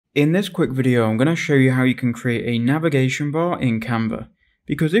In this quick video, I'm going to show you how you can create a navigation bar in Canva.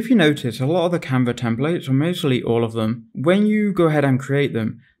 Because if you notice, a lot of the Canva templates, or mostly all of them, when you go ahead and create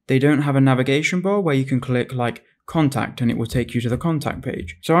them, they don't have a navigation bar where you can click like contact and it will take you to the contact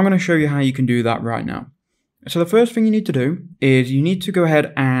page. So I'm going to show you how you can do that right now. So the first thing you need to do is you need to go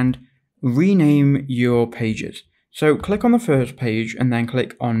ahead and rename your pages. So click on the first page and then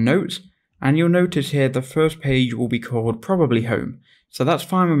click on notes, and you'll notice here the first page will be called probably home. So that's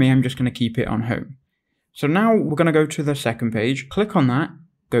fine with me, I'm just going to keep it on home. So now we're going to go to the second page, click on that,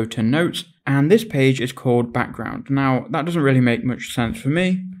 go to notes, and this page is called background. Now that doesn't really make much sense for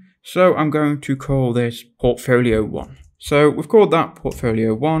me, so I'm going to call this portfolio 1. So we've called that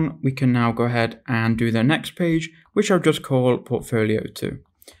portfolio 1, we can now go ahead and do the next page, which I'll just call portfolio 2.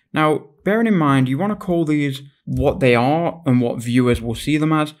 Now, bearing in mind, you want to call these what they are and what viewers will see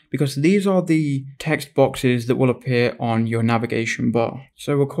them as, because these are the text boxes that will appear on your navigation bar.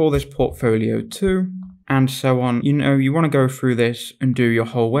 So we'll call this portfolio 2 and so on. You want to go through this and do your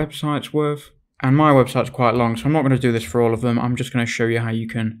whole website's worth. And my website's quite long, so I'm not going to do this for all of them. I'm just going to show you how you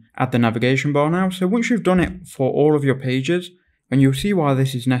can add the navigation bar now. So once you've done it for all of your pages, and you'll see why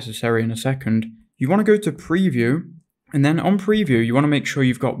this is necessary in a second, you want to go to preview. And then on preview, you want to make sure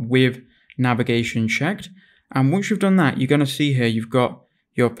you've got with navigation checked. And once you've done that, you're going to see here you've got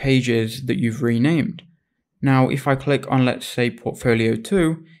your pages that you've renamed. Now, if I click on, let's say, portfolio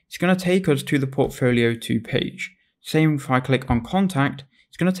 2, it's going to take us to the portfolio 2 page. Same if I click on contact,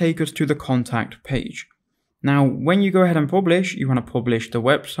 it's going to take us to the contact page. Now, when you go ahead and publish, you want to publish the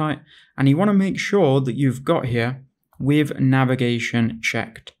website, and you want to make sure that you've got here with navigation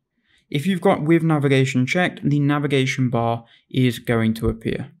checked. If you've got with navigation checked, the navigation bar is going to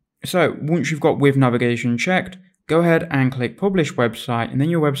appear. So once you've got with navigation checked, go ahead and click publish website, and then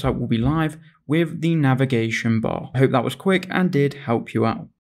your website will be live with the navigation bar. I hope that was quick and did help you out.